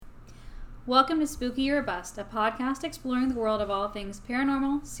Welcome to Spooky or Bust, a podcast exploring the world of all things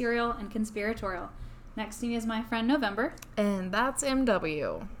paranormal, serial, and conspiratorial. Next to me is my friend November. And that's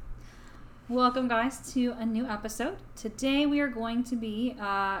MW. Welcome, guys, to a new episode. Today we are going to be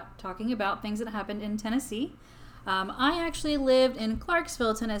talking about things that happened in Tennessee. I actually lived in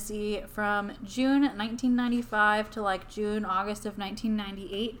Clarksville, Tennessee from June 1995 to August of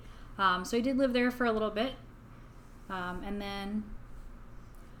 1998. So I did live there for a little bit. And then...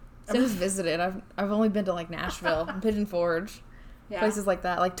 I've just visited. I've only been to Nashville and Pigeon Forge. Yeah. Places like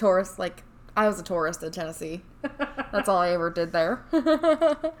that. Tourists, I was a tourist in Tennessee. That's all I ever did there. You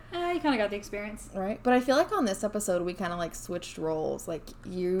kind of got the experience. Right. But I feel like on this episode we kind of switched roles.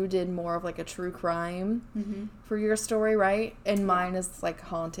 You did more of a true crime for your story, right? And mine is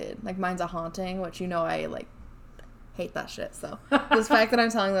haunted. Mine's a haunting, which I hate that shit. So this fact that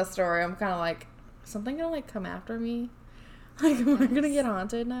I'm telling this story, I'm kind of something gonna come after me? Am I gonna get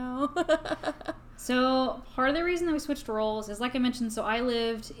haunted now? So part of the reason that we switched roles is, like I mentioned, so I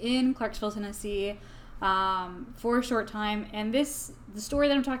lived in Clarksville, Tennessee for a short time, and the story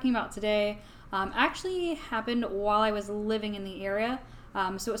that I'm talking about today actually happened while I was living in the area.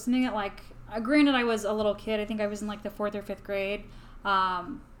 So it was something that, granted, I was a little kid. I think I was in the 4th or 5th grade.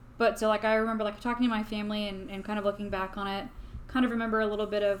 But so I remember talking to my family and kind of looking back on it, kind of remember a little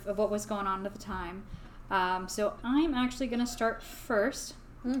bit of what was going on at the time. So I'm actually going to start first.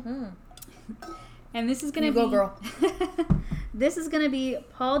 Mm-hmm. And this is going to be... Go, girl. This is going to be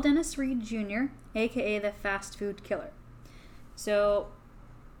Paul Dennis Reed Jr., a.k.a. the fast food killer. So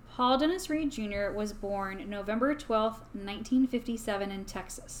Paul Dennis Reed Jr. was born November 12th, 1957 in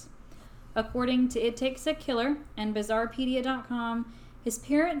Texas. According to It Takes a Killer and Bizarrepedia.com, his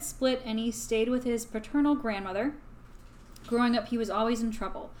parents split and he stayed with his paternal grandmother. Growing up, he was always in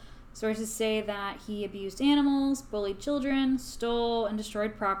trouble. Sources say that he abused animals, bullied children, stole and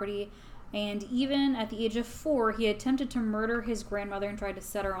destroyed property, and even at the age of 4, he attempted to murder his grandmother and tried to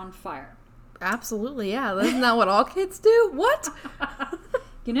set her on fire. Absolutely, yeah. Isn't that what all kids do? What? I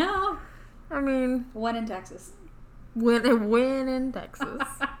mean... When in Texas. When in Texas.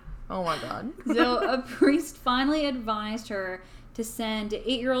 Oh my God. So a priest finally advised her to send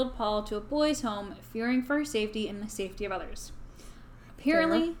 8-year-old Paul to a boys' home, fearing for her safety and the safety of others.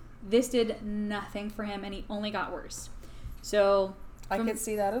 Apparently, this did nothing for him, and he only got worse. So... I could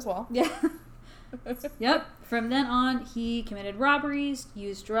see that as well. Yeah. Yep. From then on, he committed robberies,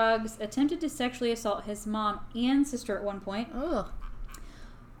 used drugs, attempted to sexually assault his mom and sister at one point. Ugh.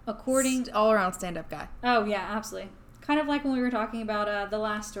 All-around stand-up guy. Oh, yeah, absolutely. Kind of like when we were talking about the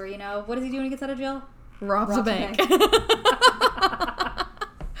last story, What does he do when he gets out of jail? Robs a bank.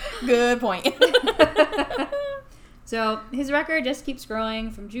 Good point. So, his record just keeps growing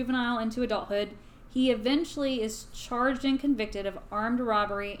from juvenile into adulthood. He eventually is charged and convicted of armed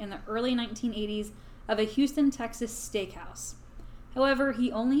robbery in the early 1980s of a Houston, Texas steakhouse. However,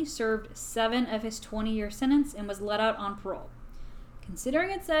 he only served 7 of his 20-year sentence and was let out on parole. Considering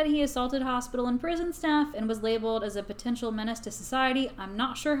it said he assaulted hospital and prison staff and was labeled as a potential menace to society, I'm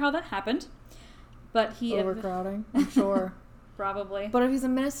not sure how that happened. But he... Overcrowding, I'm sure. Probably. But if he's a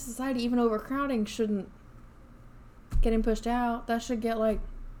menace to society, even overcrowding shouldn't get him pushed out. That should get,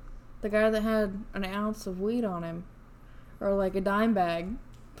 the guy that had an ounce of weed on him. Or, a dime bag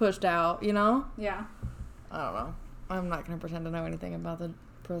pushed out, Yeah. I don't know. I'm not going to pretend to know anything about the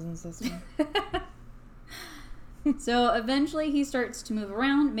prison system. So, eventually he starts to move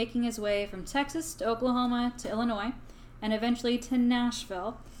around, making his way from Texas to Oklahoma to Illinois, and eventually to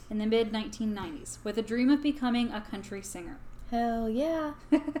Nashville in the mid-1990s, with a dream of becoming a country singer. Hell yeah.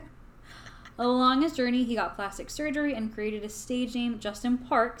 Along his journey, he got plastic surgery and created a stage name, Justin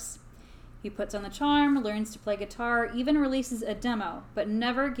Parks. He puts on the charm, learns to play guitar, even releases a demo, but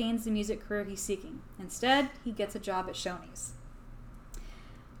never gains the music career he's seeking. Instead, he gets a job at Shoney's.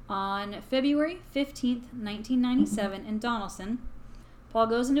 On February 15th, 1997, in Donelson, Paul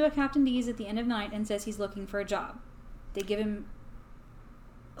goes into a Captain D's at the end of the night and says he's looking for a job. They give him...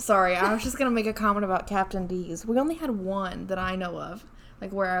 Sorry, I was just going to make a comment about Captain D's. We only had one that I know of,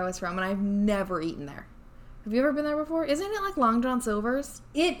 where I was from, and I've never eaten there. Have you ever been there before? Isn't it like Long John Silver's?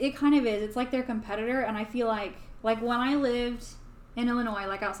 It kind of is. It's like their competitor, and I feel like when I lived in Illinois,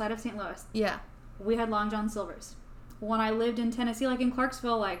 outside of St. Louis, yeah, we had Long John Silver's. When I lived in Tennessee, in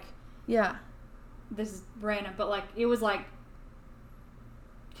Clarksville, yeah, this is random, but it was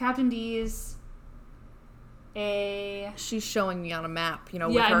Captain D's, She's showing me on a map, with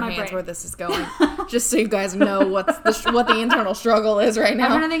yeah, her hands brain. where this is going, just so you guys know what the internal struggle is right now.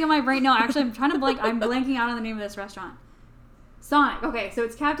 I'm trying to think of my brain. No, actually, I'm trying to blank. I'm blanking out on the name of this restaurant. Sonic. Okay, so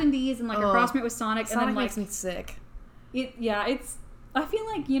it's Captain D's and across from it was Sonic. Sonic and then makes me sick. It's I feel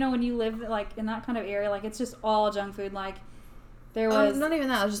like, you know, when you live like in that kind of area, like it's just all junk food. Like there was not even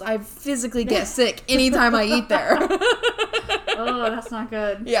that. It's just I physically get sick anytime I eat there. Oh, that's not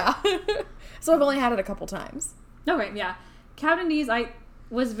good. Yeah. So I've only had it a couple times. Okay, yeah. Captain D's, I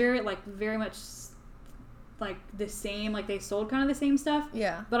was very much like the same. Like they sold kind of the same stuff.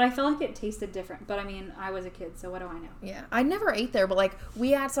 Yeah. But I felt like it tasted different. But I mean, I was a kid, so what do I know? Yeah. I never ate there, but like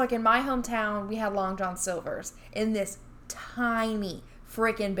we had, so like in my hometown, we had Long John Silver's in this tiny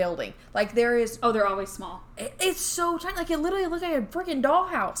freaking building. Like there is. Oh, they're always small. It's so tiny. Like it literally looked like a freaking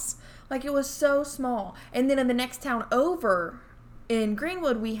dollhouse. Like it was so small. And then in the next town over, in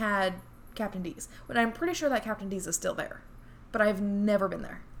Greenwood, we had Captain D's. But I'm pretty sure that Captain D's is still there. But I've never been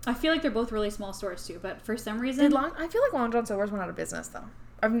there. I feel like they're both really small stores too. But for some reason, I feel like Long John Silver's went out of business though.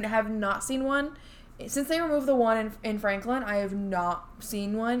 I have not seen one since they removed the one in Franklin. I have not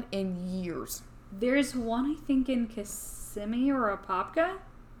seen one in years. There's one I think in Kissimmee or Apopka.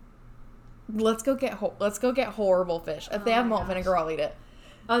 Let's go get horrible fish. If they have malt vinegar, I'll eat it.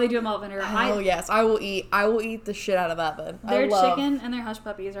 Oh, they do have malt vinegar. Oh yes, I will eat the shit out of that then. Their chicken and their hush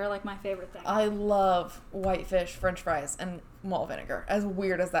puppies are like my favorite thing. I love whitefish, French fries, and malt vinegar. As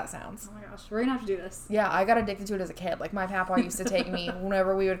weird as that sounds. Oh my gosh, we're gonna have to do this. Yeah, I got addicted to it as a kid. Like my papa used to take me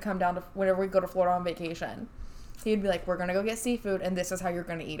whenever we would whenever we'd go to Florida on vacation. He'd be like, "We're gonna go get seafood, and this is how you're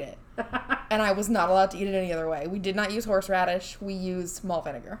gonna eat it." And I was not allowed to eat it any other way. We did not use horseradish. We used malt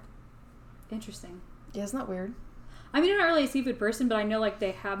vinegar. Interesting. Yeah, isn't that weird? I mean, I'm not really a seafood person, but I know like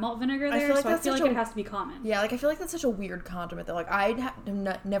they have malt vinegar there, so I feel like it has to be common. Yeah, like I feel like that's such a weird condiment that like I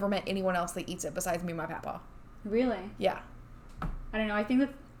never met anyone else that eats it besides me and my papa. Really? Yeah. I don't know. I think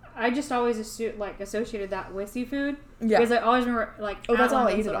that I just always associated that with seafood. Yeah. Because I always remember like that's all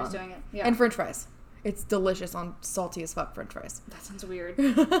I eat it on. doing it. Yeah. And French fries. It's delicious on salty as fuck French fries. That sounds weird.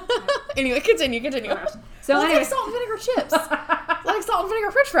 Anyway, continue. So I like salt and vinegar chips. I like salt and vinegar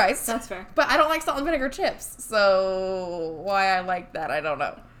French fries. That's fair. But I don't like salt and vinegar chips. So why I like that, I don't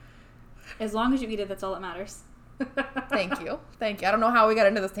know. As long as you eat it, that's all that matters. Thank you. I don't know how we got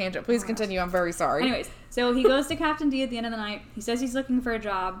into this tangent. Please continue. I'm very sorry. Anyways, so he goes to Captain D at the end of the night. He says he's looking for a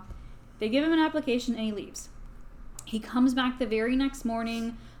job. They give him an application and he leaves. He comes back the very next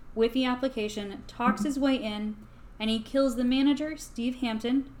morning with the application, talks his way in, and he kills the manager, Steve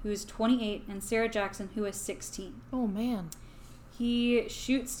Hampton, who is 28, and Sarah Jackson, who is 16. Oh, man. He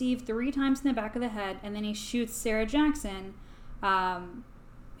shoots Steve 3 times in the back of the head, and then he shoots Sarah Jackson.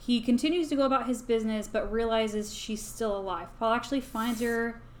 He continues to go about his business, but realizes she's still alive. Paul actually finds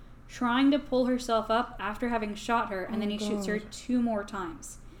her trying to pull herself up after having shot her, and then he shoots her 2 more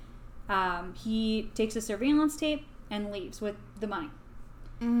times. He takes a surveillance tape and leaves with the money.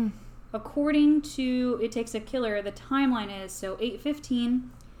 According to It Takes a Killer, the timeline is, so 8:15,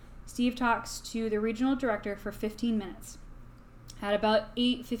 Steve talks to the regional director for 15 minutes. At about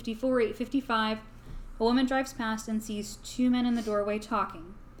 8:54, 8:55, a woman drives past and sees 2 men in the doorway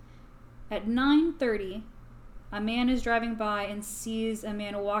talking. At 9:30, a man is driving by and sees a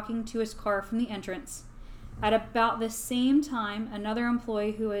man walking to his car from the entrance. At about the same time, another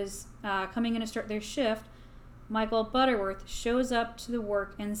employee who is coming in to start their shift, Michael Butterworth, shows up to the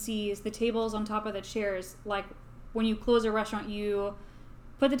work and sees the tables on top of the chairs. Like when you close a restaurant, you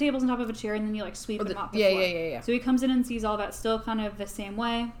put the tables on top of a chair and then you like sweep them off the floor. Yeah. So he comes in and sees all that still kind of the same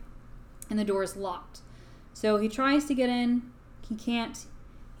way, and the door is locked. So he tries to get in. He can't.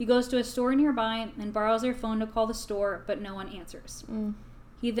 He goes to a store nearby and borrows their phone to call the store, but no one answers.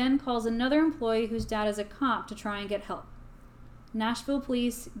 He then calls another employee whose dad is a cop to try and get help. Nashville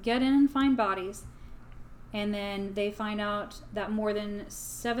police get in and find bodies. And then they find out that more than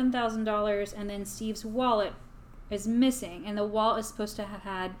 $7,000 and then Steve's wallet is missing. And the wallet is supposed to have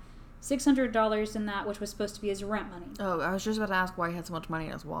had $600 in that, which was supposed to be his rent money. Oh, I was just about to ask why he had so much money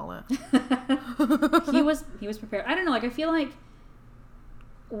in his wallet. He was prepared. I don't know, like I feel like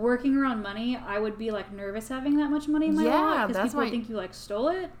working around money, I would be like nervous having that much money in my wallet because people would think you like stole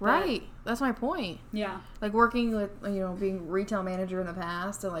it. Right. That's my point. Yeah. Like working with, being retail manager in the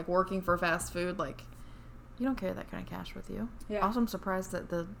past and like working for fast food, like you don't carry that kind of cash with you. Yeah. Also, I'm surprised that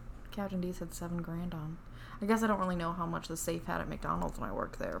the Captain D's had $7,000 on. I guess I don't really know how much the safe had at McDonald's when I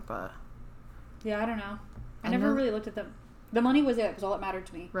worked there, but yeah, I don't know. I never really looked at them. The money was it was all that mattered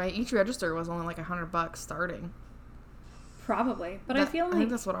to me. Right. Each register was only like $100 starting. Probably, but I feel like I think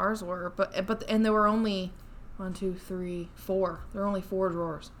that's what ours were. But there were only 1, 2, 3, 4. There were only 4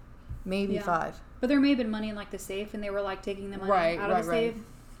 drawers, maybe 5. But there may have been money in like the safe, and they were like taking the money out of the safe.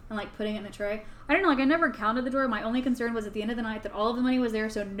 and like putting it in the tray. I don't know, like I never counted the drawer. My only concern was at the end of the night that all of the money was there,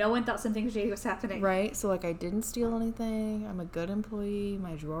 so no one thought something shady was happening. Right? So like I didn't steal anything. I'm a good employee.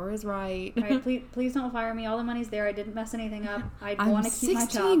 My drawer is right. Right? Please don't fire me. All the money's there. I didn't mess anything up. I want to keep my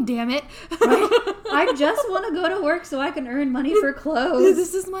job. I'm 16, damn it. Right? I just want to go to work so I can earn money for clothes.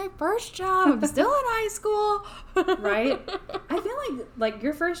 This is my first job. I'm still in high school. Right? I feel like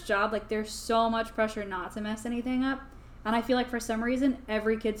your first job, like there's so much pressure not to mess anything up. And I feel like for some reason,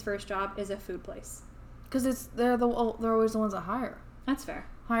 every kid's first job is a food place. Because they're always the ones that hire. That's fair.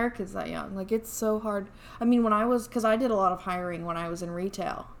 Hire kids that young. Like, it's so hard. I mean, because I did a lot of hiring when I was in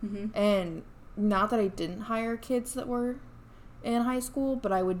retail. Mm-hmm. And not that I didn't hire kids that were in high school,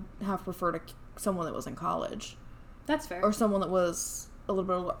 but I would have preferred someone that was in college. That's fair. Or someone that was a little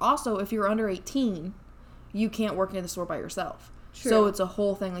bit older. Also, if you're under 18, you can't work in the store by yourself. True. So it's a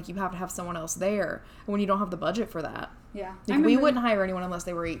whole thing. Like, you have to have someone else there. And when you don't have the budget for that. Yeah. Like, we wouldn't hire anyone unless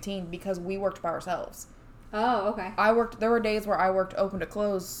they were 18 because we worked by ourselves. Oh, okay. There were days where I worked open to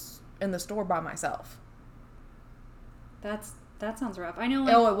close in the store by myself. That sounds rough. I know,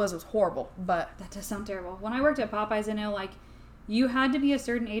 like... Oh, it was horrible, but... That does sound terrible. When I worked at Popeyes, I know, like, you had to be a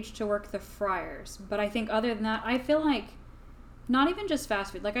certain age to work the fryers. But I think other than that, I feel like, not even just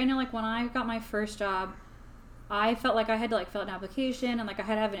fast food. Like, I know, like, when I got my first job, I felt like I had to, like, fill out an application, and, like, I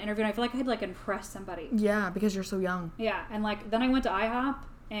had to have an interview, and I feel like I had to, like, impress somebody. Yeah, because you're so young. Yeah, and, like, then I went to IHOP,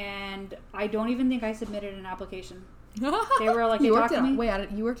 and I don't even think I submitted an application. They were like, you worked at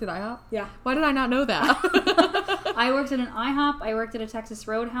IHOP? Yeah. Why did I not know that? I worked at an IHOP. I worked at a Texas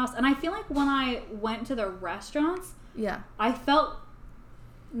Roadhouse. And I feel like when I went to the restaurants, yeah, I felt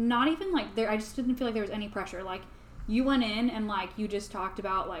not even like there. I just didn't feel like there was any pressure. Like, you went in and like you just talked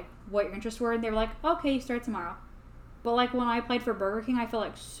about like what your interests were, and they were like, okay, you start tomorrow. But like when I applied for Burger King, I felt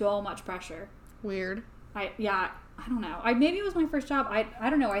like so much pressure. Weird. I don't know. Maybe it was my first job. I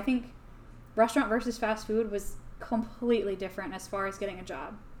don't know. I think restaurant versus fast food was completely different as far as getting a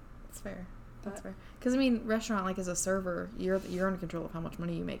job. That's fair. That's fair. Because I mean, restaurant, like, as a server, you're in control of how much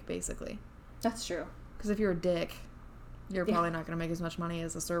money you make, basically. That's true. Because if you're a dick, you're probably not going to make as much money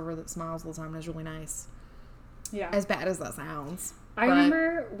as a server that smiles all the time and is really nice. Yeah. As bad as that sounds. I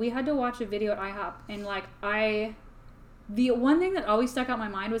remember we had to watch a video at IHOP, and like the one thing that always stuck out in my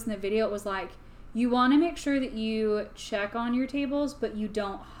mind was in the video, it was like, you want to make sure that you check on your tables, but you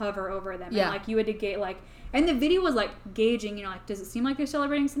don't hover over them. Yeah. And like you had to gauge, like, and the video was like gauging, you know, like, does it seem like they're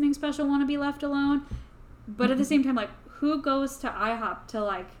celebrating something special, want to be left alone? But at the same time, like, who goes to IHOP to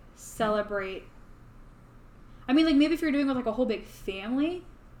like celebrate? I mean, like, maybe if you're doing with like a whole big family,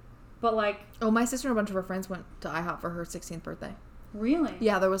 but like... Oh, my sister and a bunch of her friends went to IHOP for her 16th birthday. Really?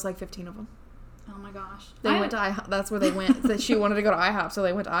 Yeah, there was like 15 of them. Oh my gosh. They went to IHOP. That's where they went. So she wanted to go to IHOP, so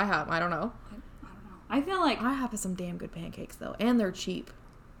they went to IHOP. I don't know. I feel like... IHOP has some damn good pancakes, though. And they're cheap.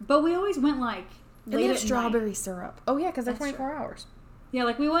 But we always went, like, late they have at strawberry night. syrup. Oh, yeah, because they're 24 hours. Yeah,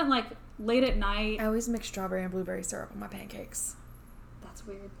 like, we went, like, late at night. I always mix strawberry and blueberry syrup on my pancakes. That's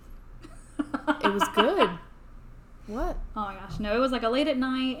weird. It was good. What? Oh, my gosh. No, it was, like, a late at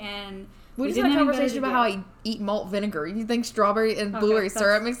night, and... We just had a conversation about how I eat malt vinegar. You think strawberry and blueberry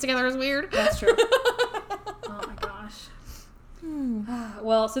syrup mixed together is weird? That's true. Oh, my gosh.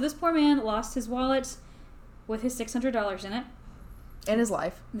 Well, so this poor man lost his wallet with his $600 in it. And his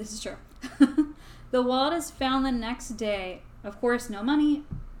life. This is true. The wallet is found the next day. Of course, no money.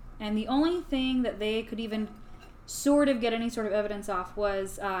 And the only thing that they could even sort of get any sort of evidence off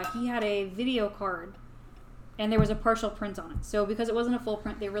was he had a video card. And there was a partial print on it. So because it wasn't a full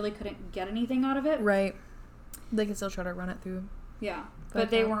print, they really couldn't get anything out of it. Right. They could still try to run it through. Yeah. But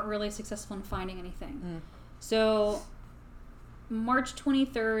they weren't really successful in finding anything. So... March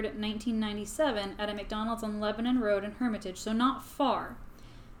 23rd, 1997, at a McDonald's on Lebanon Road in Hermitage, so not far.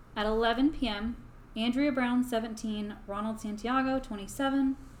 At 11 p.m., Andrea Brown, 17, Ronald Santiago,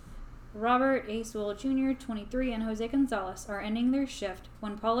 27, Robert A. Sewell Jr., 23, and Jose Gonzalez are ending their shift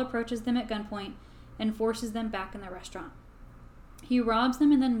when Paul approaches them at gunpoint and forces them back in the restaurant. He robs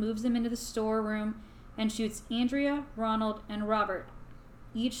them and then moves them into the storeroom and shoots Andrea, Ronald, and Robert,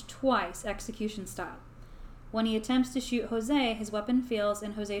 each twice execution style. When he attempts to shoot Jose, his weapon fails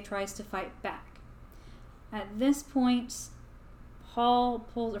and Jose tries to fight back. At this point, Paul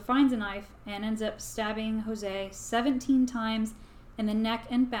finds a knife and ends up stabbing Jose 17 times in the neck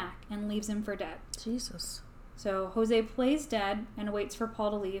and back and leaves him for dead. Jesus. So Jose plays dead and waits for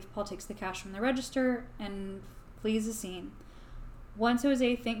Paul to leave. Paul takes the cash from the register and flees the scene. Once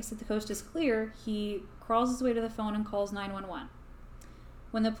Jose thinks that the coast is clear, he crawls his way to the phone and calls 911.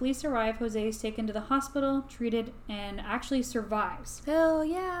 When the police arrive, Jose is taken to the hospital, treated, and actually survives. Hell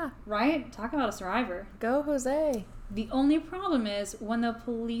yeah. Right? Talk about a survivor. Go, Jose. The only problem is when the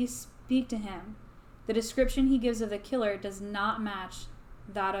police speak to him, the description he gives of the killer does not match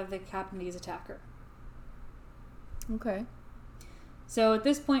that of the Captain D's attacker. Okay. So at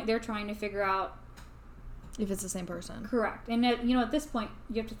this point, they're trying to figure out if it's the same person. Correct. And at this point,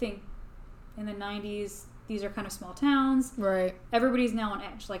 you have to think in the 90s, these are kind of small towns. Right. Everybody's now on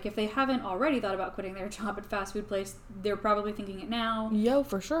edge. Like, if they haven't already thought about quitting their job at fast food place, they're probably thinking it now. Yo,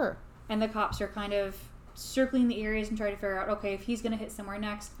 for sure. And the cops are kind of circling the areas and trying to figure out, okay, if he's going to hit somewhere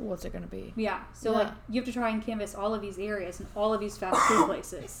next. What's it going to be? Yeah. So, like, you have to try and canvass all of these areas and all of these fast food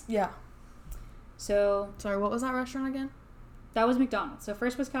places. Yeah. So. Sorry, what was that restaurant again? That was McDonald's. So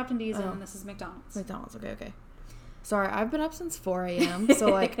first was Captain D's, and then this is McDonald's. McDonald's, okay. Sorry, I've been up since 4 a.m. So,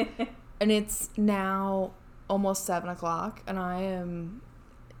 like, and it's now almost 7 o'clock, and I am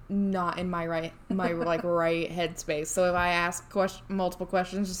not in my right headspace. So if I ask multiple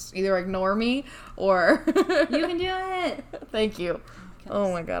questions, just either ignore me or... You can do it! Thank you. Okay.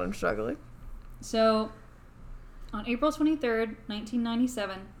 Oh my god, I'm struggling. So, on April 23rd,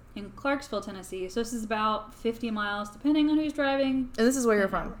 1997... in Clarksville, Tennessee. So this is about 50 miles, depending on who's driving. And this is where you're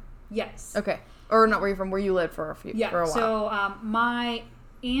from? Yes. Okay. Or not where you're from, where you lived for a while. So my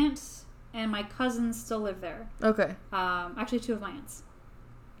aunt and my cousins still live there. Okay. Actually, two of my aunts.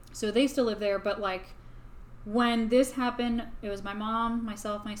 So they still live there, but like when this happened, it was my mom,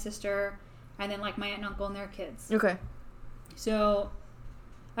 myself, my sister, and then like my aunt and uncle and their kids. Okay. So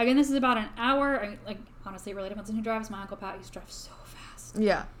again, this is about an hour. I mean, like honestly, it really depends on who drives. My Uncle Pat used to drive so fast.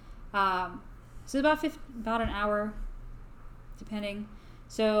 Yeah. So about an hour, depending.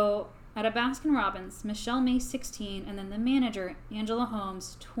 So at a Baskin Robbins, Michelle May, 16, and then the manager, Angela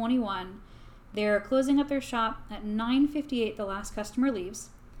Holmes, 21, they're closing up their shop at 9:58. The last customer leaves.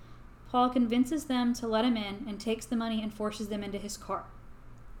 Paul convinces them to let him in and takes the money and forces them into his car.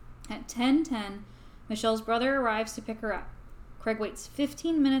 At 10:10, Michelle's brother arrives to pick her up. Craig waits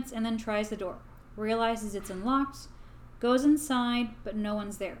 15 minutes and then tries the door, realizes it's unlocked, goes inside, but no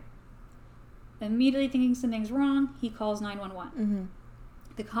one's there. Immediately thinking something's wrong, he calls 911. Mm-hmm.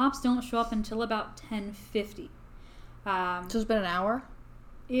 The cops don't show up until about 10:50. So it's been an hour?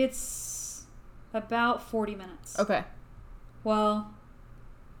 It's about 40 minutes. Okay. Well,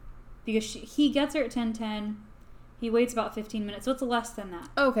 because he gets her at 10:10, he waits about 15 minutes, so it's less than that.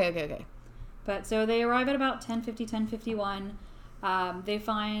 Okay. But so they arrive at about 10:50, 10:51. They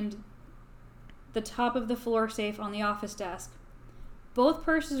find the top of the floor safe on the office desk. Both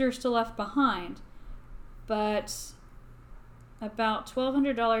purses are still left behind, but about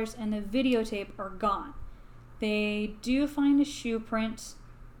 $1,200 and the videotape are gone. They do find a shoe print,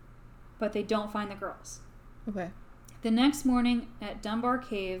 but they don't find the girls. Okay. The next morning at Dunbar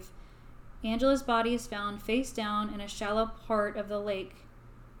Cave, Angela's body is found face down in a shallow part of the lake,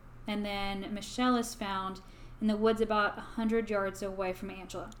 and then Michelle is found in the woods about 100 yards away from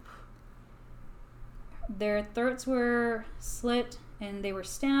Angela. Their throats were slit and they were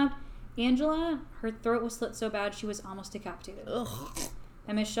stabbed. Angela, her throat was slit so bad she was almost decapitated. Ugh.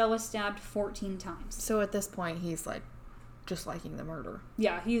 And Michelle was stabbed 14 times. So at this point, he's like just liking the murder.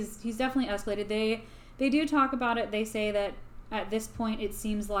 Yeah, he's definitely escalated. They do talk about it. They say that at this point it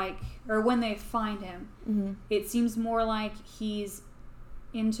seems like, or when they find him, mm-hmm. it seems more like he's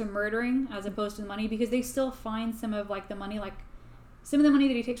into murdering as opposed to the money, because they still find some of like the money, like some of the money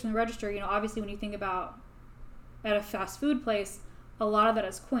that he takes from the register. You know, obviously when you think about at a fast food place, a lot of that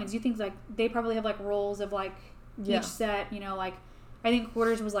is coins. You think like they probably have like rolls of like each set, you know, like I think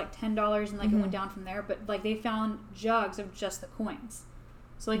quarters was like $10 and like mm-hmm. it went down from there, but like they found jugs of just the coins.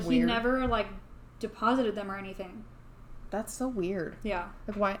 So like Weird. He never like deposited them or anything. That's so weird. Yeah.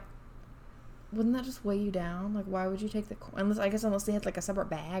 Like why wouldn't that just weigh you down? Like why would you take the coin? Unless they had like a separate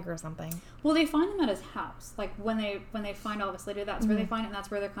bag or something. Well, they find them at his house. Like when they find all this later, that's mm-hmm. where they find it, and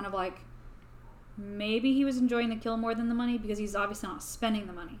that's where they're kind of like, maybe he was enjoying the kill more than the money, because he's obviously not spending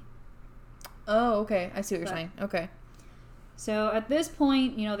the money. Oh, okay. I see what you're saying. Okay. So at this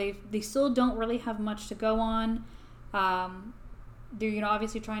point, you know, they still don't really have much to go on. They're, you know,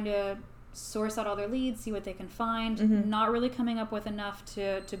 obviously trying to source out all their leads, see what they can find. Mm-hmm. Not really coming up with enough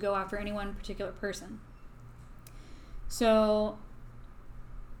to go after any one particular person. So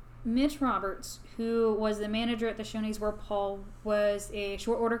Mitch Roberts, who was the manager at the Shoney's where Paul was a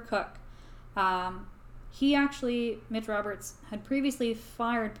short order cook, Mitch Roberts had previously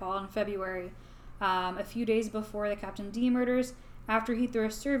fired Paul in February, a few days before the Captain D murders, after he threw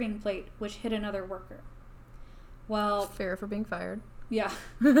a serving plate which hit another worker. Well, fair for being fired. Yeah.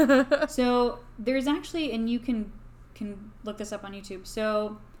 So there's actually, and you can look this up on YouTube.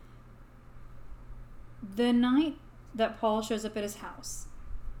 So the night that Paul shows up at his house,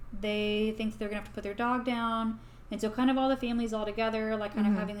 they think they're gonna have to put their dog down And so kind of all the family's all together, like kind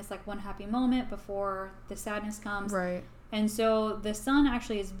of having this like one happy moment before the sadness comes. Right. And so the son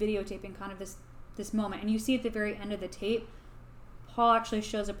actually is videotaping kind of this moment. And you see at the very end of the tape, Paul actually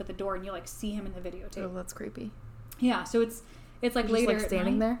shows up at the door and you like see him in the videotape. Oh, that's creepy. Yeah, so it's like He's later just, like,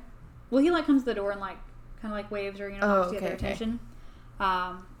 standing there? Well, he like comes to the door and like kind of like waves or to get their attention.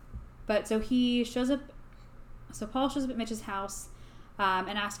 But so he shows up. So Paul shows up at Mitch's house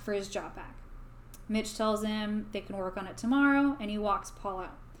and asks for his job back. Mitch tells him they can work on it tomorrow, and he walks Paul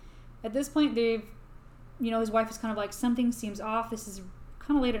out. At this point, his wife is kind of like, something seems off. This is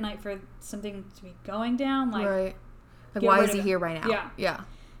kind of late at night for something to be going down. Like, right. Like, why is he here right now? Yeah. Yeah.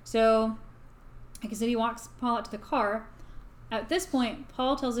 So, like I said, he walks Paul out to the car. At this point,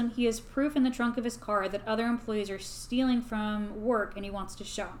 Paul tells him he has proof in the trunk of his car that other employees are stealing from work, and he wants to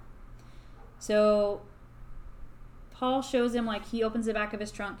show him. So Paul shows him, like, he opens the back of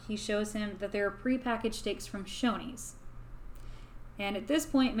his trunk. He shows him that there are prepackaged steaks from Shoney's. And at this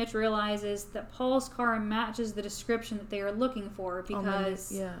point, Mitch realizes that Paul's car matches the description that they are looking for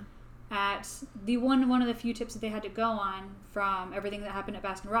because at the one of the few tips that they had to go on from everything that happened at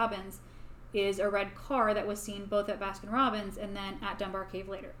Baskin-Robbins is a red car that was seen both at Baskin-Robbins and then at Dunbar Cave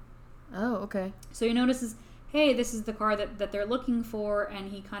later. Oh, okay. So he notices, hey, this is the car that they're looking for,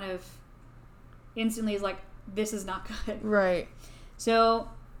 and he kind of instantly is like, this is not good. Right. So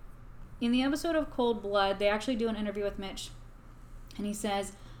in the episode of Cold Blood, they actually do an interview with Mitch, and he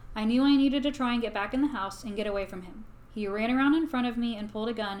says, I knew I needed to try and get back in the house and get away from him. He ran around in front of me and pulled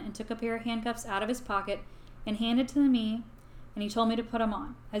a gun and took a pair of handcuffs out of his pocket and handed to me, and he told me to put them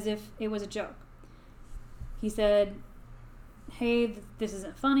on, as if it was a joke. He said, hey, this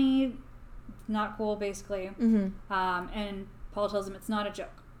isn't funny, not cool, basically. And Paul tells him it's not a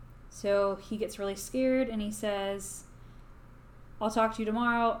joke. So he gets really scared, and he says, I'll talk to you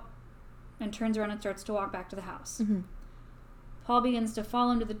tomorrow, and turns around and starts to walk back to the house. Paul begins to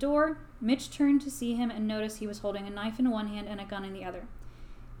follow him to the door. Mitch turned to see him and noticed he was holding a knife in one hand and a gun in the other.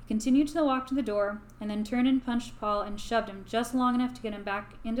 He continued to the walk to the door, and then turned and punched Paul and shoved him just long enough to get him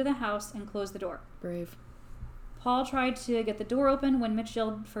back into the house and close the door. Brave. Paul tried to get the door open when Mitch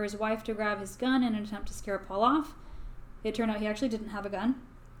yelled for his wife to grab his gun in an attempt to scare Paul off. It turned out he actually didn't have a gun.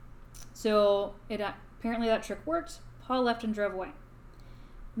 So apparently that trick worked. Paul left and drove away.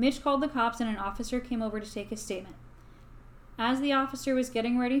 Mitch called the cops, and an officer came over to take his statement. As the officer was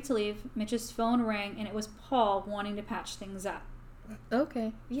getting ready to leave, Mitch's phone rang, and it was Paul wanting to patch things up.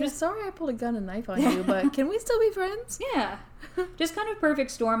 Okay. Yeah, sorry I pulled a gun and knife on you, but can we still be friends? Yeah. Just kind of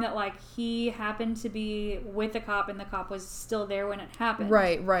perfect storm that, like, he happened to be with the cop, and the cop was still there when it happened.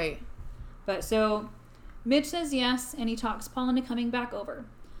 Right. But so Mitch says yes, and he talks Paul into coming back over.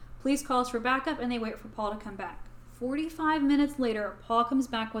 Police calls for backup, and they wait for Paul to come back. 45 minutes later, Paul comes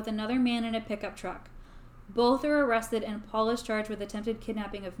back with another man in a pickup truck. Both are arrested, and Paul is charged with attempted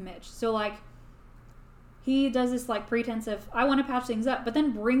kidnapping of Mitch. So, like, he does this, like, pretense of, I want to patch things up, but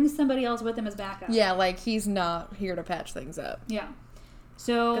then brings somebody else with him as backup. Yeah, like, he's not here to patch things up. Yeah.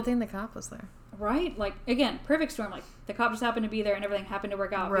 So... Good thing the cop was there. Right? Like, again, perfect storm. Like, the cop just happened to be there, and everything happened to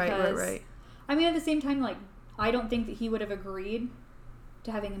work out. Right. I mean, at the same time, like, I don't think that he would have agreed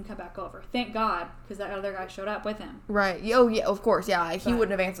to having him come back over. Thank God, because that other guy showed up with him. Right. Oh, yeah, of course. Yeah, he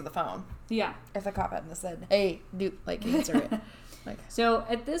wouldn't have answered the phone. Yeah. If the cop hadn't said, hey, dude, like, answer it. Like. So,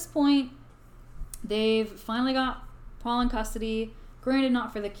 at this point, they've finally got Paul in custody. Granted,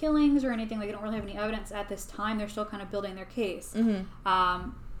 not for the killings or anything. Like, they don't really have any evidence at this time. They're still kind of building their case.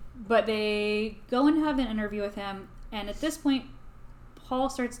 But they go and have an interview with him. And at this point,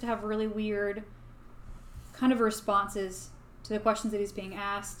 Paul starts to have really weird kind of responses to the questions that he's being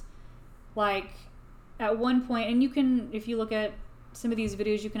asked. Like, at one point, and you can, if you look at some of these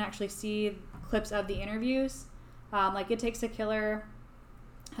videos, you can actually see clips of the interviews. Like, It Takes a Killer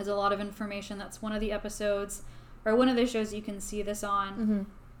has a lot of information. That's one of the episodes, or one of the shows you can see this on.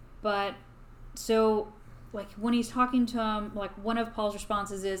 But, so, like, when he's talking to him, like, one of Paul's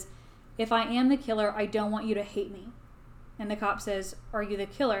responses is, if I am the killer, I don't want you to hate me. And the cop says, are you the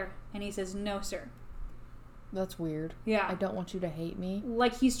killer? And he says, no, sir. That's weird. Yeah. I don't want you to hate me.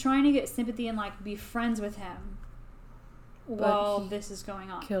 Like, he's trying to get sympathy and, like, be friends with him while this is going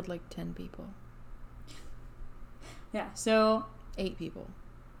on. Killed, like, 10 people. Yeah, so... 8 people.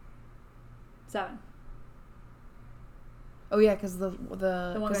 7. Oh, yeah, because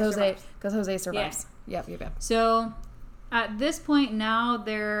Jose survives. Yeah. Yep. So, at this point now,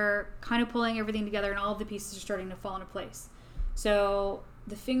 they're kind of pulling everything together, and all of the pieces are starting to fall into place. So...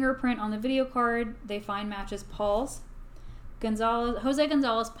 The fingerprint on the video card they find matches Paul's. Jose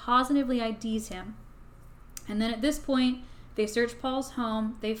Gonzalez positively IDs him. And then at this point, they search Paul's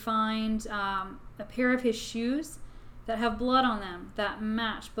home. They find a pair of his shoes that have blood on them that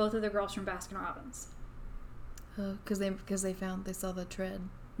match both of the girls from Baskin Robbins. Because they saw the tread.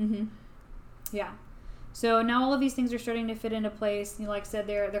 Mm-hmm. Yeah. So now all of these things are starting to fit into place. Like I said,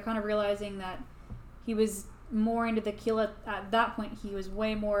 they're kind of realizing that he was more into the kill at that point. He was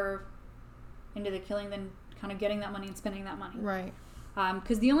way more into the killing than kind of getting that money and spending that money. Right.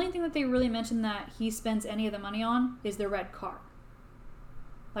 Because the only thing that they really mention that he spends any of the money on is the red car.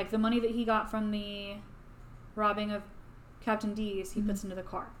 Like the money that he got from the robbing of Captain D's, he puts into the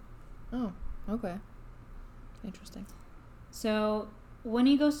car. Oh, okay. Interesting. So when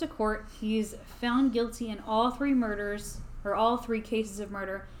he goes to court, he's found guilty in all three cases of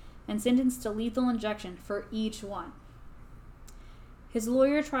murder and sentenced to lethal injection for each one. His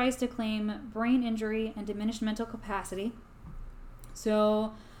lawyer tries to claim brain injury and diminished mental capacity.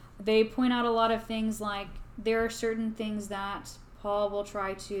 So they point out a lot of things, like there are certain things that Paul will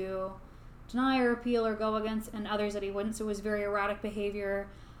try to deny or appeal or go against, and others that he wouldn't. So it was very erratic behavior.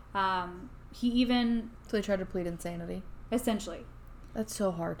 So they tried to plead insanity. Essentially. That's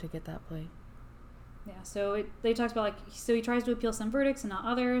so hard to get that plea. Yeah, so they talked about, so he tries to appeal some verdicts and not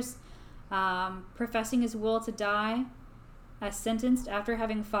others. Professing his will to die as sentenced after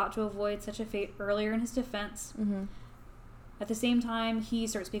having fought to avoid such a fate earlier in his defense. Mm-hmm. At the same time, he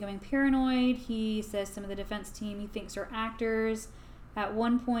starts becoming paranoid. He says some of the defense team he thinks are actors. At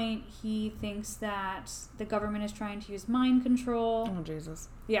one point, he thinks that the government is trying to use mind control. Oh, Jesus.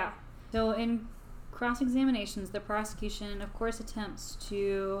 Yeah. So in cross-examinations, the prosecution, of course, attempts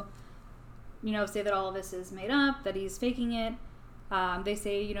to, say that all of this is made up, that he's faking it. They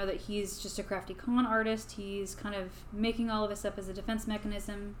say, that he's just a crafty con artist. He's kind of making all of this up as a defense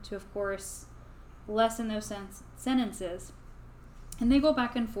mechanism to, of course, lessen those sentences. And they go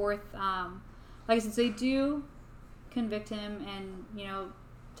back and forth. Like I said, so they do convict him and,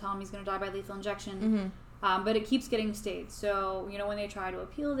 tell him he's going to die by lethal injection. Mm-hmm. But it keeps getting stayed. So, when they try to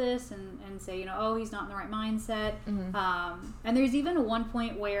appeal this and say, he's not in the right mindset. Mm-hmm. And there's even one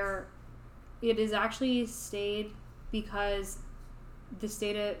point where it is actually stayed because the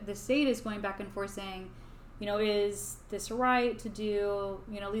state is going back and forth saying, is this right to do,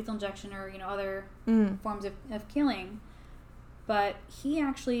 lethal injection or, other forms of killing? But he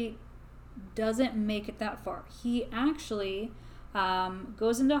actually doesn't make it that far. He actually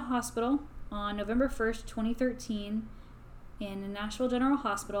goes into hospital on November 1st, 2013 in Nashville General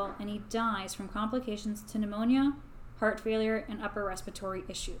Hospital, and he dies from complications to pneumonia, heart failure, and upper respiratory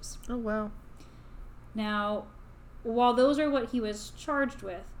issues. Oh, wow. Now, while those are what he was charged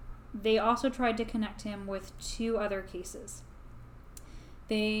with, they also tried to connect him with two other cases.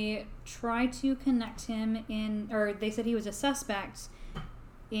 They tried to connect him they said he was a suspect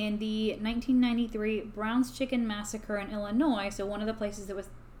in the 1993 Brown's Chicken Massacre in Illinois, so one of the places that was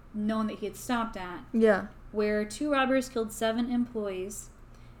known that he had stopped at. Yeah. Where 2 robbers killed 7 employees,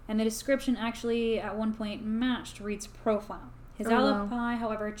 and the description actually at one point matched Reed's profile. His alibi,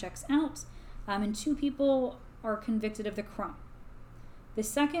 however, checks out, and 2 people are convicted of the crime. The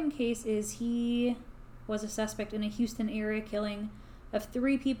second case is he was a suspect in a Houston area killing of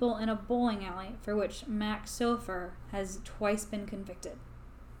 3 people in a bowling alley, for which Mac Sofer has twice been convicted.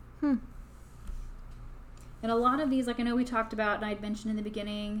 And a lot of these, like I know we talked about and I'd mentioned in the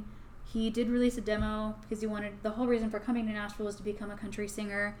beginning, he did release a demo because the whole reason for coming to Nashville was to become a country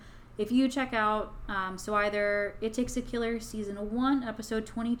singer. If you check out, so either It Takes a Killer Season 1, Episode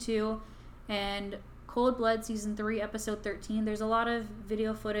 22, and Cold Blood Season 3, Episode 13, there's a lot of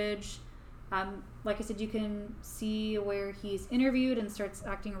video footage. Like I said, you can see where he's interviewed and starts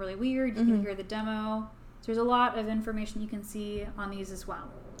acting really weird. You can hear the demo. So there's a lot of information you can see on these as well.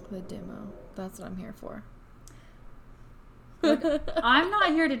 The demo. That's what I'm here for. Look, I'm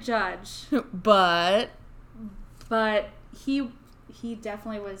not here to judge. But he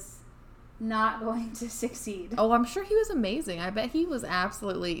definitely was not going to succeed. Oh, I'm sure he was amazing. I bet he was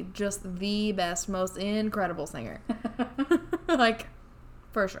absolutely just the best, most incredible singer. Like,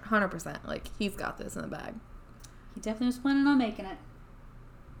 for sure. 100%. Like, he's got this in the bag. He definitely was planning on making it.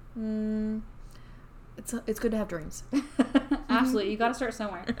 It's good to have dreams. Absolutely. You got to start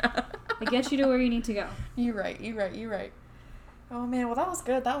somewhere. It gets you to where you need to go. You're right. Oh, man. Well, that was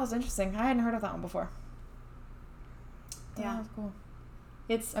good. That was interesting. I hadn't heard of that one before. Yeah. That was cool.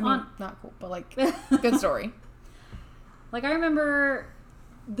 Not cool, but, like, good story. Like, I remember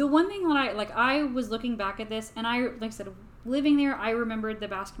the one thing that I was looking back at this, and like I said, living there, I remembered the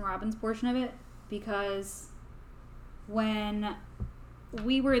Baskin Robbins portion of it, because when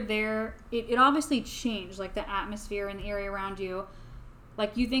we were there, it obviously changed, like, the atmosphere in the area around you.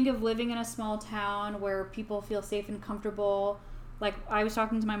 Like, you think of living in a small town where people feel safe and comfortable, Like, I was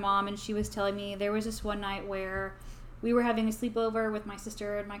talking to my mom, and she was telling me there was this one night where we were having a sleepover with my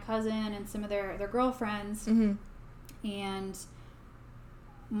sister and my cousin and some of their girlfriends. Mm-hmm. And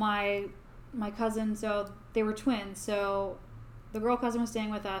my cousin, so they were twins. So the girl cousin was staying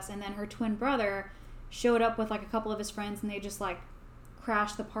with us, and then her twin brother showed up with, like, a couple of his friends, and they just, like,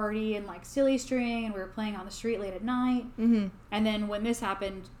 crashed the party and, like, silly string, and we were playing on the street late at night. Mm-hmm. And then when this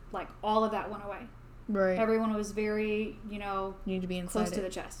happened, like, all of that went away. Right. Everyone was very, you need to be inside close to the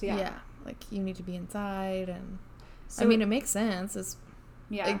chest. Yeah. Like, you need to be inside, and So I mean, it makes sense. It's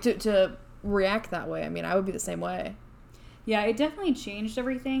like, to react that way. I mean, I would be the same way. Yeah, it definitely changed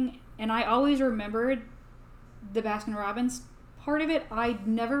everything, and I always remembered the Baskin-Robbins part of it. I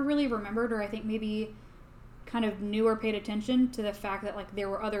never really remembered, or I think maybe kind of knew or paid attention to the fact that, like, there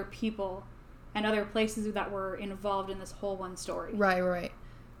were other people and other places that were involved in this whole one story. Right.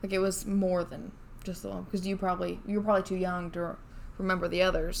 Like, it was more than just the one, because you were probably too young to remember the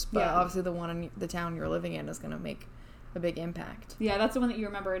others, but obviously the one in the town you're living in is going to make a big impact. Yeah, that's the one that you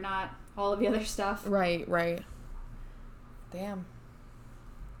remember, not all of the other stuff. Right. Damn.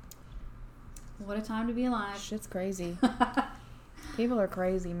 What a time to be alive. Shit's crazy. People are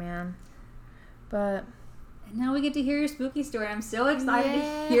crazy, man. But and now we get to hear your spooky story. I'm so excited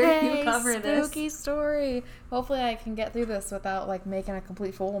to hear you cover this. Spooky story. Hopefully I can get through this without, like, making a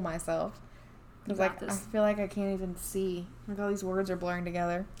complete fool of myself. Because, like, I feel like I can't even see. Like, all these words are blurring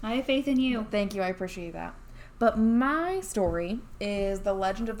together. I have faith in you. Thank you. I appreciate that. But my story is The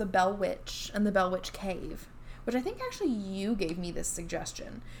Legend of the Bell Witch and the Bell Witch Cave, which I think actually you gave me this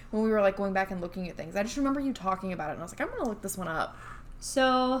suggestion when we were, like, going back and looking at things. I just remember you talking about it, and I was like, I'm going to look this one up.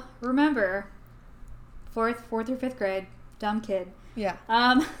 So, remember, fourth or fifth grade, dumb kid. Yeah.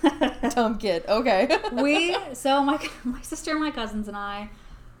 Dumb kid. Okay. So my sister and my cousins and I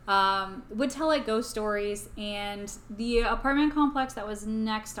would tell, like, ghost stories, and the apartment complex that was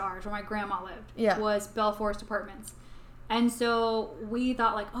next to ours, where my grandma lived, was Bell Forest Apartments. And so we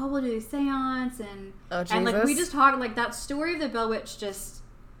thought, like, oh, we'll do a seance, and like, we just talked, like, that story of the Bell Witch just,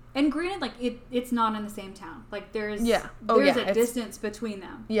 and granted, like, it's not in the same town. Like, there's a distance between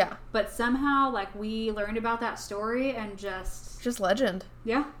them. Yeah. But somehow, like, we learned about that story and just legend.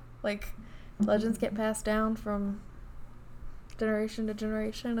 Yeah. Like, legends get passed down from generation to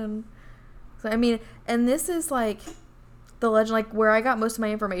generation, and so, I mean, and this is, like, the legend, like, where I got most of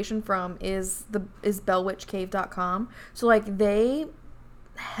my information from is bellwitchcave.com. So, like, they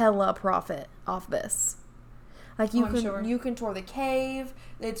hella profit off this. Like, you can tour the cave.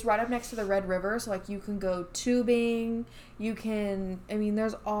 It's right up next to the Red River, so, like, you can go tubing. You can, I mean,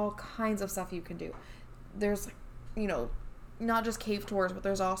 there's all kinds of stuff you can do. There's, you know, not just cave tours, but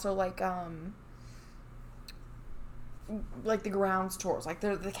there's also, like the grounds tours. Like,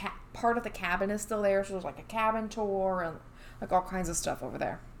 the part of the cabin is still there, so there's, like, a cabin tour and, like, all kinds of stuff over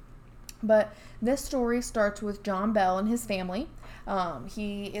there. But this story starts with John Bell and his family.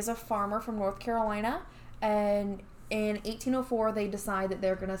 He is a farmer from North Carolina, and in 1804 they decide that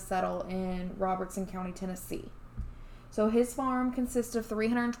they're going to settle in Robertson County, Tennessee. So his farm consists of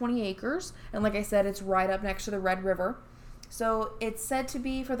 320 acres, and like I said, it's right up next to the Red River. So it's said to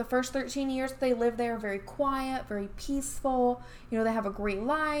be, for the first 13 years they live there, very quiet, very peaceful. You know, they have a great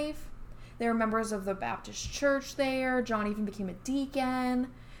life. They were members of the Baptist church there. John even became a deacon.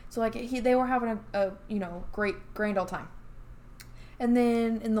 So, like, they were having a great, grand old time. And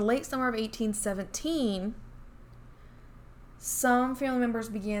then in the late summer of 1817, some family members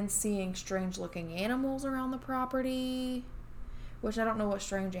began seeing strange-looking animals around the property, which I don't know what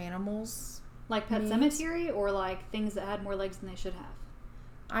strange animals like Pet Cemetery, or, like, things that had more legs than they should have?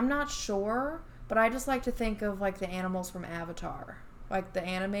 I'm not sure, but I just like to think of, like, the animals from Avatar, like the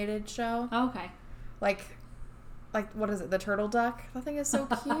animated show. Oh, okay. Like, what is it? The turtle duck? That thing is so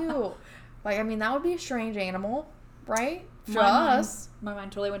cute. Like, I mean, that would be a strange animal, right? For us. My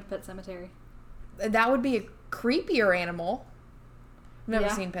mind totally went to Pet Cemetery. That would be a creepier animal. I've never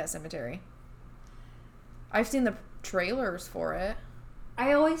seen Pet Cemetery. I've seen the trailers for it.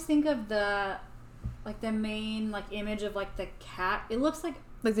 I always think of the main, like, image of, like, the cat. It looks like...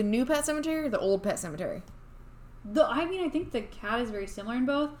 Like the new Pet Cemetery or the old Pet Cemetery? I think the cat is very similar in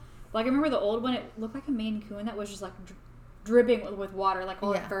both. Like, I remember the old one, it looked like a Maine Coon that was just, like, dripping with water, like,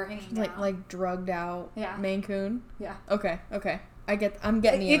 all the fur hanging down. Like drugged out Maine Coon? Yeah. Okay. I'm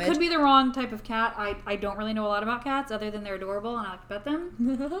getting the image. It could be the wrong type of cat. I don't really know a lot about cats other than they're adorable and I like to pet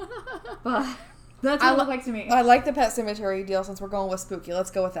them. But that's what it looked like to me. I like the Pet Cemetery deal since we're going with spooky. Let's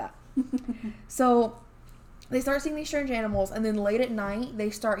go with that. So they start seeing these strange animals, and then late at night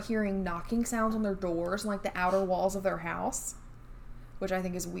they start hearing knocking sounds on their doors and, like, the outer walls of their house. which I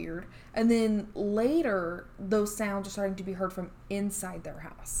think is weird. And then later, those sounds are starting to be heard from inside their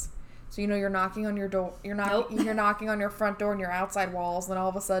house. So, you're knocking on your door, you're knocking on your front door and your outside walls, and then all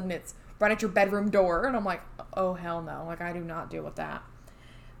of a sudden it's right at your bedroom door. And I'm like, oh, hell no. Like, I do not deal with that.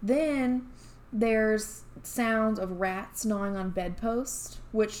 Then there's sounds of rats gnawing on bedposts,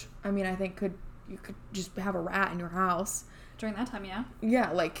 which, I mean, I think you could just have a rat in your house. During that time, yeah.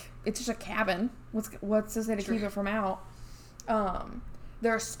 Yeah, like, it's just a cabin. What's to say to keep it from out?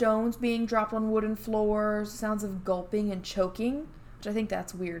 There are stones being dropped on wooden floors, sounds of gulping and choking, which I think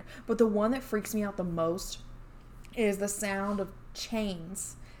that's weird. But the one that freaks me out the most is the sound of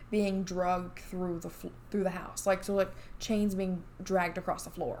chains being dragged through the house. Like chains being dragged across the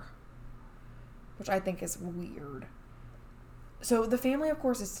floor, which I think is weird. So the family, of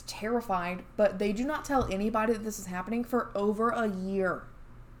course, is terrified, but they do not tell anybody that this is happening for over a year.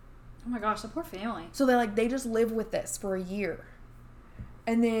 Oh my gosh, the poor family. So they just live with this for a year.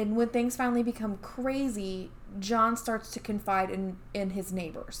 And then when things finally become crazy, John starts to confide in his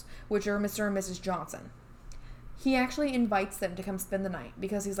neighbors, which are Mr. and Mrs. Johnson. He actually invites them to come spend the night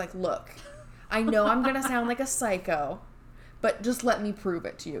because he's like, look, I know I'm going to sound like a psycho, but just let me prove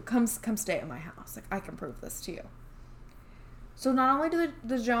it to you. Come stay at my house. Like, I can prove this to you. So not only do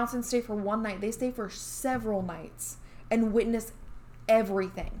the Johnsons stay for one night, they stay for several nights and witness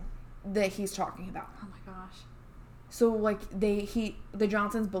everything that he's talking about. Oh my gosh. So, like, the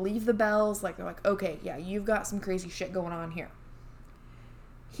Johnsons believe the Bells. Like, they're like, okay, yeah, you've got some crazy shit going on here.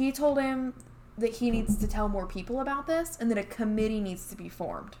 He told him that he needs to tell more people about this and that a committee needs to be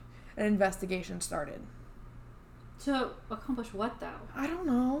formed. An investigation started. To accomplish what, though? I don't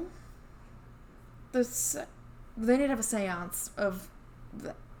know. They need to have a seance of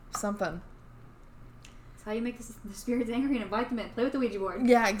something. That's how you make the spirits angry and invite them in. Play with the Ouija board.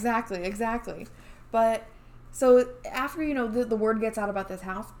 Yeah, exactly. But, so after, the word gets out about this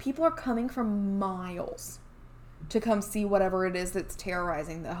house, people are coming from miles to come see whatever it is that's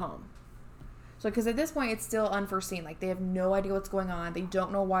terrorizing the home. So, because at this point, it's still unforeseen. Like, they have no idea what's going on. They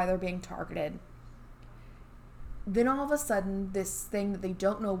don't know why they're being targeted. Then all of a sudden, this thing that they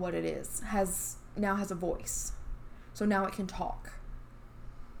don't know what it is now has a voice. So now it can talk.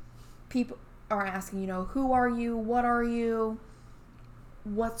 People are asking, who are you? What are you?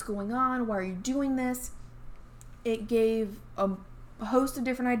 What's going on? Why are you doing this? It gave a host of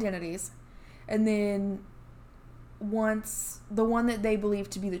different identities. And then once the one that they believe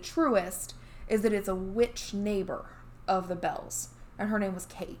to be the truest is that it's a witch neighbor of the Bells. And her name was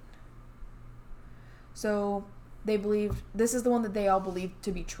Kate. So they believed, this is the one that they all believed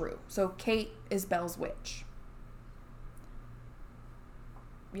to be true. So Kate is Belle's witch.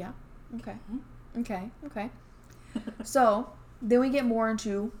 Yeah. Okay. Okay. So then we get more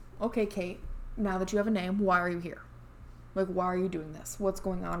into, okay, Kate, now that you have a name, why are you here? Like, why are you doing this? What's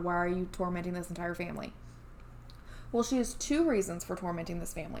going on? Why are you tormenting this entire family? Well, she has two reasons for tormenting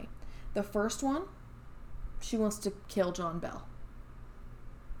this family. The first one, she wants to kill John Bell.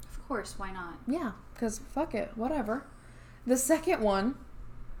 Of course, why not? Yeah, because fuck it, whatever. The second one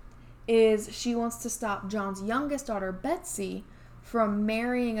is she wants to stop John's youngest daughter, Betsy, from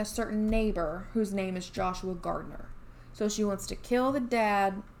marrying a certain neighbor whose name is Joshua Gardner. So she wants to kill the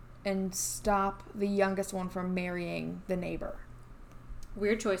dad and stop the youngest one from marrying the neighbor.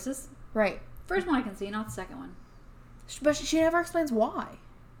 Weird choices. Right. First one I can see, not the second one. But she never explains why.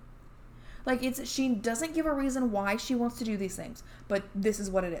 Like, she doesn't give a reason why she wants to do these things, but this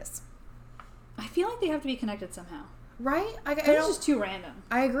is what it is. I feel like they have to be connected somehow. Right? It's just too random.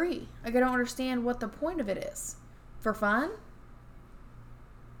 I agree. Like, I don't understand what the point of it is. For fun?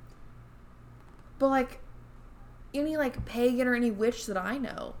 But, like, any, like, pagan or any witch that I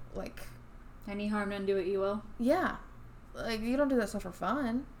know, like... Any harm done, do what you will? Yeah. Like, you don't do that stuff for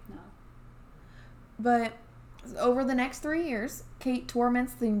fun. No. But over the next 3 years, Kate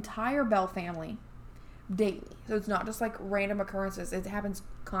torments the entire Bell family daily. So it's not just, like, random occurrences. It happens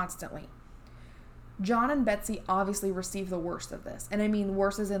constantly. John and Betsy obviously receive the worst of this. And I mean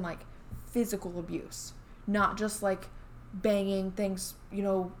worse as in, like, physical abuse. Not just, like, banging things,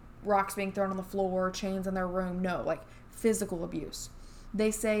 rocks being thrown on the floor, chains in their room. No, like, physical abuse. They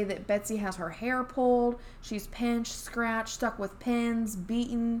say that Betsy has her hair pulled, she's pinched, scratched, stuck with pins,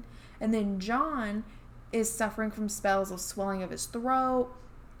 beaten. And then John is suffering from spells of swelling of his throat.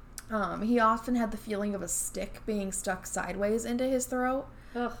 He often had the feeling of a stick being stuck sideways into his throat.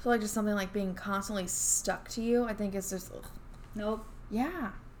 Ugh. So, like, just something like being constantly stuck to you. I think it's just... Ugh. Nope.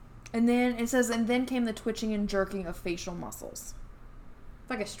 Yeah. And then it says, and then came the twitching and jerking of facial muscles.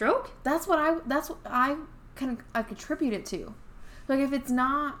 Like a stroke? That's what I attribute it to. Like,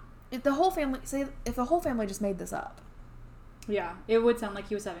 if the whole family just made this up, Yeah, it would sound like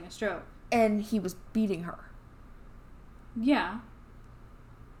he was having a stroke. And he was beating her. Yeah.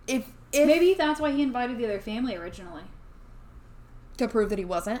 If maybe that's why he invited the other family originally. To prove that he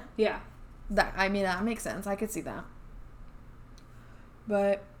wasn't? Yeah. That makes sense. I could see that.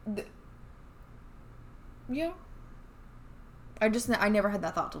 But, yeah. I never had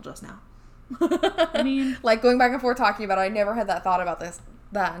that thought till just now. I mean... like, going back and forth talking about it, I never had that thought about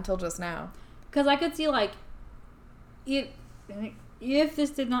that until just now. Because I could see, like, if this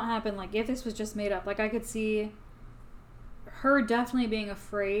did not happen, like, if this was just made up, like, I could see her definitely being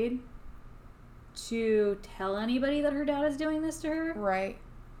afraid to tell anybody that her dad is doing this to her. Right.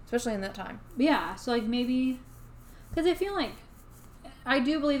 Especially in that time. Yeah. So, like, maybe... Because I feel like... I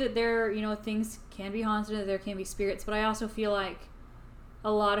do believe that there, things can be haunted, that there can be spirits, but I also feel like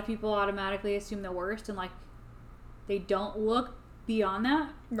a lot of people automatically assume the worst and, like, they don't look beyond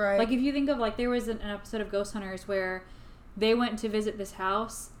that. Right. Like, if you think of, like, there was an episode of Ghost Hunters where they went to visit this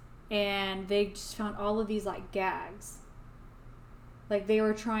house and they just found all of these, like, gags. Like, they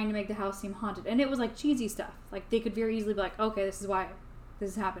were trying to make the house seem haunted. And it was, like, cheesy stuff. Like, they could very easily be like, okay, this is why this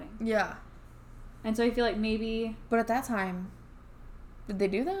is happening. Yeah. And so I feel like maybe... But at that time... Did they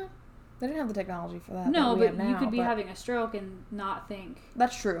do that? They didn't have the technology for that. No, but you could be having a stroke and not think.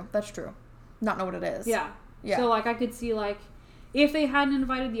 That's true. Not know what it is. Yeah. So, like, I could see, like, if they hadn't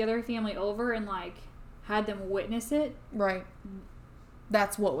invited the other family over and, like, had them witness it. Right.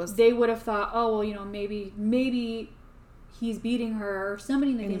 That's what was... They would have thought, oh, well, maybe he's beating her or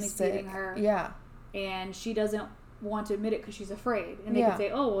somebody in the family's beating her. Yeah. And she doesn't want to admit it because she's afraid. And they could say,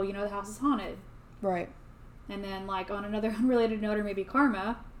 oh, well, the house is haunted. Right. And then, like, on another unrelated note, or maybe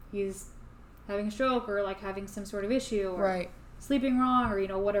karma, he's having a stroke or, like, having some sort of issue or sleeping wrong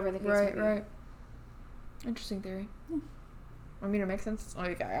or, whatever the case may be. Right. Interesting theory. Yeah. I mean, it makes sense.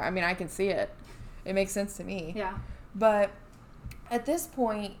 Like, I can see it. It makes sense to me. Yeah. But at this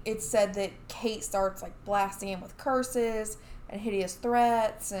point, it's said that Kate starts, like, blasting him with curses and hideous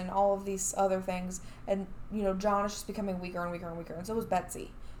threats and all of these other things. And, John is just becoming weaker and weaker and weaker. And so was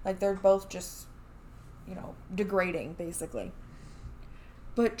Betsy. Like, they're both just... degrading, basically.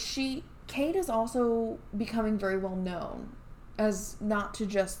 But Kate is also becoming very well known as not to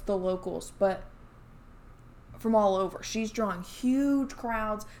just the locals, but from all over. She's drawing huge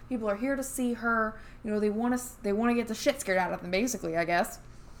crowds. People are here to see her. They want to get the shit scared out of them, basically, I guess.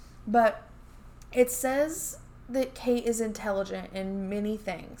 But it says that Kate is intelligent in many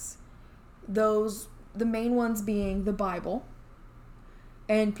things. The main ones being the Bible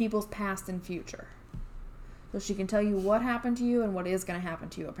and people's past and future. So she can tell you what happened to you and what is going to happen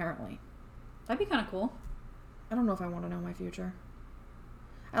to you, apparently. That'd be kind of cool. I don't know if I want to know my future.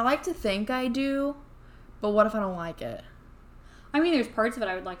 I like to think I do, but what if I don't like it? I mean, there's parts of it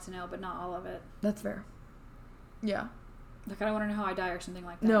I would like to know, but not all of it. That's fair. Yeah. Like, I don't want to know how I die or something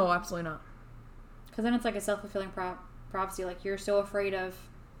like that. No, absolutely not. Because then it's like a self-fulfilling prophecy. Like, you're so afraid of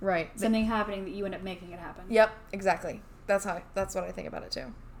something happening that you end up making it happen. Yep, exactly. That's what I think about it,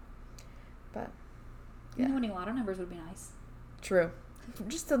 too. But... yeah. Winning lotto numbers would be nice. True.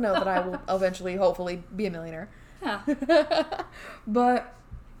 Just to know that I will eventually, hopefully, be a millionaire. Yeah. But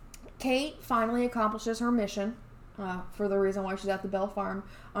Kate finally accomplishes her mission for the reason why she's at the Bell Farm.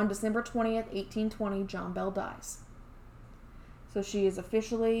 On December 20th, 1820, John Bell dies. So she has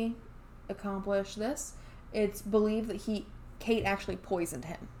officially accomplished this. It's believed that Kate actually poisoned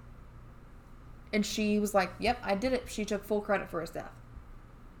him. And she was like, yep, I did it. She took full credit for his death.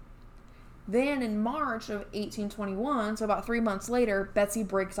 Then in March of 1821, so about 3 months later, Betsy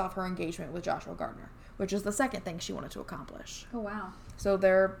breaks off her engagement with Joshua Gardner, which is the second thing she wanted to accomplish. Oh, wow. So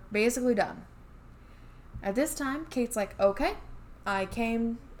they're basically done. At this time, Kate's like, okay, I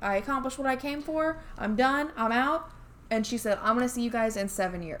accomplished what I came for. I'm done. I'm out. And she said, I'm going to see you guys in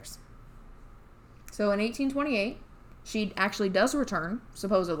 7 years. So in 1828, she actually does return,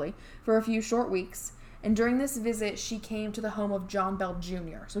 supposedly, for a few short weeks. And during this visit, she came to the home of John Bell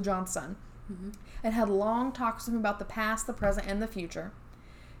Jr., so John's son, and had long talks with him about the past, the present, and the future.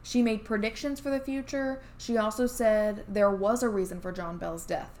 She made predictions for the future. She also said there was a reason for John Bell's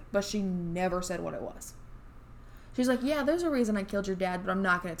death, but she never said what it was. She's like, yeah, there's a reason I killed your dad, but I'm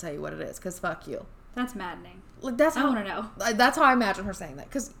not going to tell you what it is, because fuck you. That's maddening. Like, I want to know. That's how I imagine her saying that,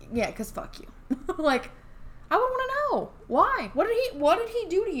 because fuck you. Like, I would want to know. Why? What did he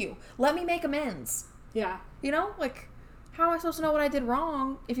do to you? Let me make amends. Yeah. Like, how am I supposed to know what I did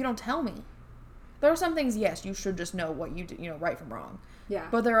wrong if you don't tell me? There are some things, yes, you should just know what you did, right from wrong. Yeah.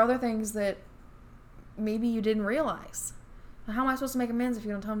 But there are other things that maybe you didn't realize. How am I supposed to make amends if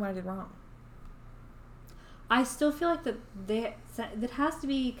you don't tell me what I did wrong? I still feel like that has to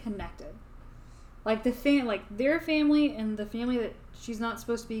be connected. like their family and the family that she's not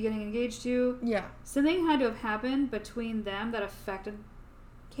supposed to be getting engaged to. Yeah. Something had to have happened between them that affected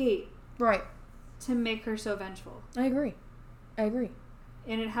Kate. Right. To make her so vengeful. I agree. And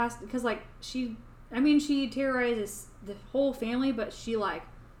it has, because like she terrorizes the whole family, but she like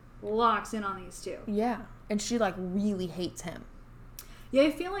locks in on these two. Yeah. And she like really hates him. Yeah,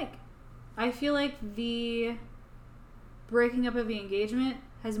 I feel like the breaking up of the engagement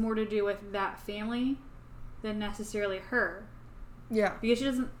has more to do with that family than necessarily her. Yeah. Because she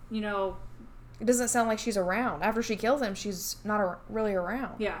doesn't, It doesn't sound like she's around. After she kills him, she's not really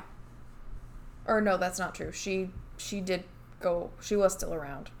around. Yeah. Or no, that's not true. She did go, she was still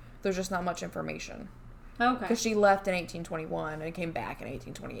around. There's just not much information. Okay. Because she left in 1821 and came back in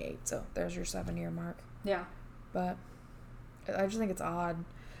 1828. So there's your 7-year mark. Yeah. But I just think it's odd.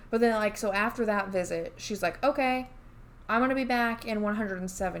 But then, like, so after that visit, she's like, okay, I'm going to be back in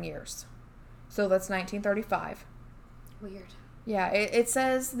 107 years. So that's 1935. Weird. Yeah, it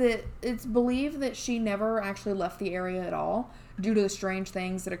says that it's believed that she never actually left the area at all due to the strange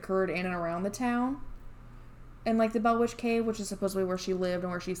things that occurred in and around the town. And, like, the Bell Witch Cave, which is supposedly where she lived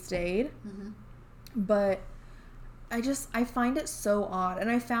and where she stayed. Mm-hmm. But I find it so odd. And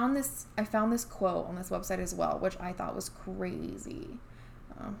I found this quote on this website as well, which I thought was crazy.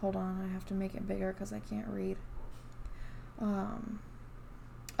 Hold on, I have to make it bigger because I can't read. Oh,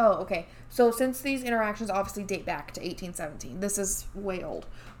 okay. So since these interactions obviously date back to 1817, this is way old.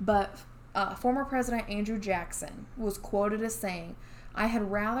 But former President Andrew Jackson was quoted as saying, "I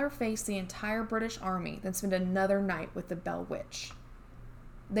had rather face the entire British Army than spend another night with the Bell Witch."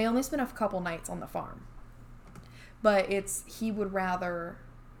 They only spent a couple nights on the farm. But he would rather,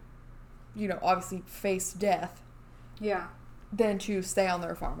 obviously face death. Yeah. Than to stay on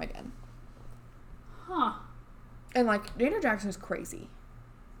their farm again. Huh. And, like, Andrew Jackson is crazy.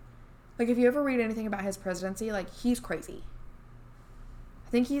 Like, if you ever read anything about his presidency, like, he's crazy. I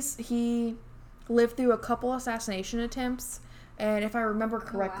think he lived through a couple assassination attempts, and if I remember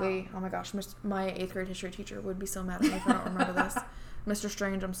correctly, oh my gosh, my 8th grade history teacher would be so mad at me if I don't remember this. Mr.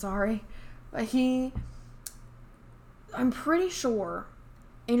 Strange, I'm sorry. But I'm pretty sure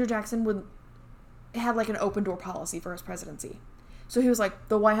Andrew Jackson had like an open door policy for his presidency. So he was like,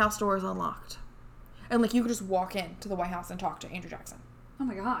 the White House door is unlocked. And like you could just walk in to the White House and talk to Andrew Jackson. Oh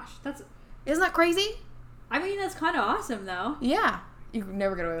my gosh. Isn't that crazy? I mean, that's kind of awesome though. Yeah. You could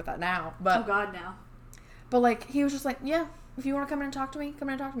never get away with that now. But oh God, no. But like he was just like, yeah, if you want to come in and talk to me, come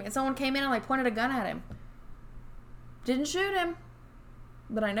in and talk to me. And someone came in and like pointed a gun at him. Didn't shoot him.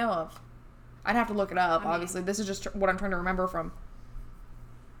 That I know of. I'd have to look it up, obviously. This is just what I'm trying to remember from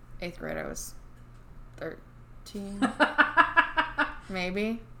 8th grade. I was 13.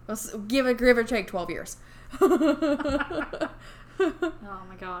 Maybe. Let's give or take 12 years. Oh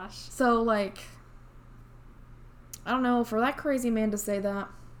my gosh. So, like, I don't know. For that crazy man to say that,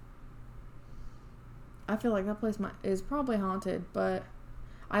 I feel like that place is probably haunted. But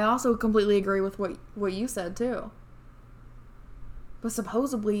I also completely agree with what you said, too. But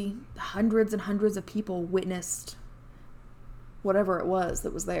supposedly, hundreds and hundreds of people witnessed whatever it was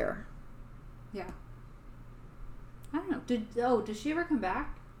that was there. Yeah. I don't know. Did she ever come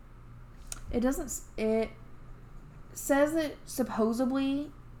back? It says that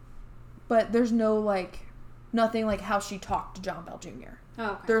supposedly, but there's no, like, nothing like how she talked to John Bell Jr. Oh,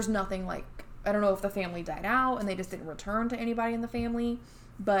 okay. There's nothing like, I don't know if the family died out and they just didn't return to anybody in the family,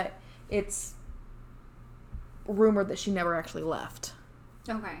 but it's rumored that she never actually left.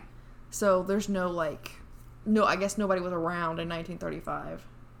 Okay. So there's I guess nobody was around in 1935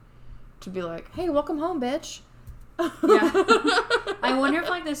 to be like, hey, welcome home, bitch. Yeah. I wonder if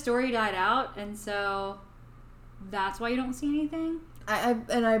like the story died out and so that's why you don't see anything. I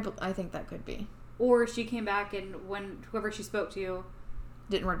think that could be. Or she came back and when whoever she spoke to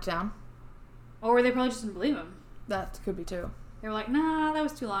didn't write it down. Or they probably just didn't believe him. That could be too. They were like, nah, that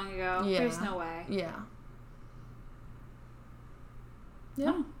was too long ago. Yeah. There's no way. Yeah.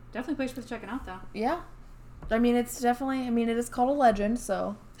 Yeah. Oh, definitely a place worth checking out, though. Yeah. I mean, it is called a legend,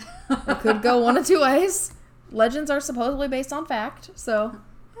 so it could go one of two ways. Legends are supposedly based on fact, so.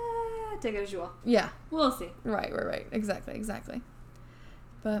 Take it as you will. Yeah. We'll see. Right. Exactly.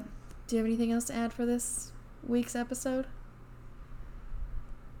 But, do you have anything else to add for this week's episode?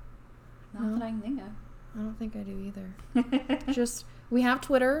 Not that I can think of. I don't think I do either. Just, we have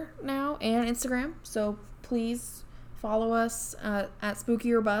Twitter now and Instagram, so please follow us at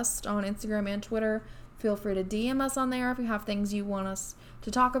Spooky or Bust on Instagram and Twitter. Feel free to DM us on there if you have things you want us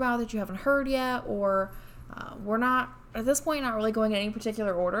to talk about that you haven't heard yet, or we're not, at this point, not really going in any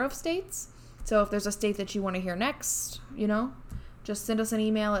particular order of states. So if there's a state that you want to hear next, just send us an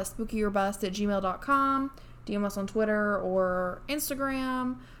email at spookyorbust@gmail.com. DM us on Twitter or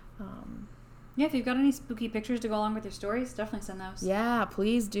Instagram. Yeah, if you've got any spooky pictures to go along with your stories, definitely send those. Yeah,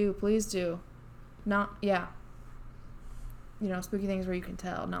 please do. Please do. Spooky things where you can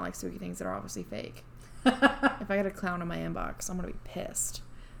tell, not like spooky things that are obviously fake. If I get a clown in my inbox, I'm going to be pissed.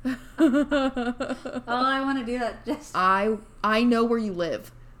 I want to do that. I know where you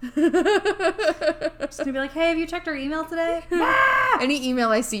live. Just gonna be like, hey, have you checked our email today? Any email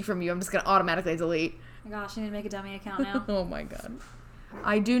I see from you, I'm just gonna automatically delete. Oh my gosh, I need to make a dummy account now. Oh my god.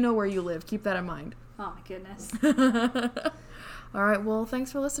 I do know where you live. Keep that in mind. Oh my goodness. All right, well,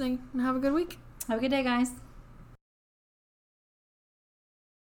 thanks for listening and have a good week. Have a good day, guys.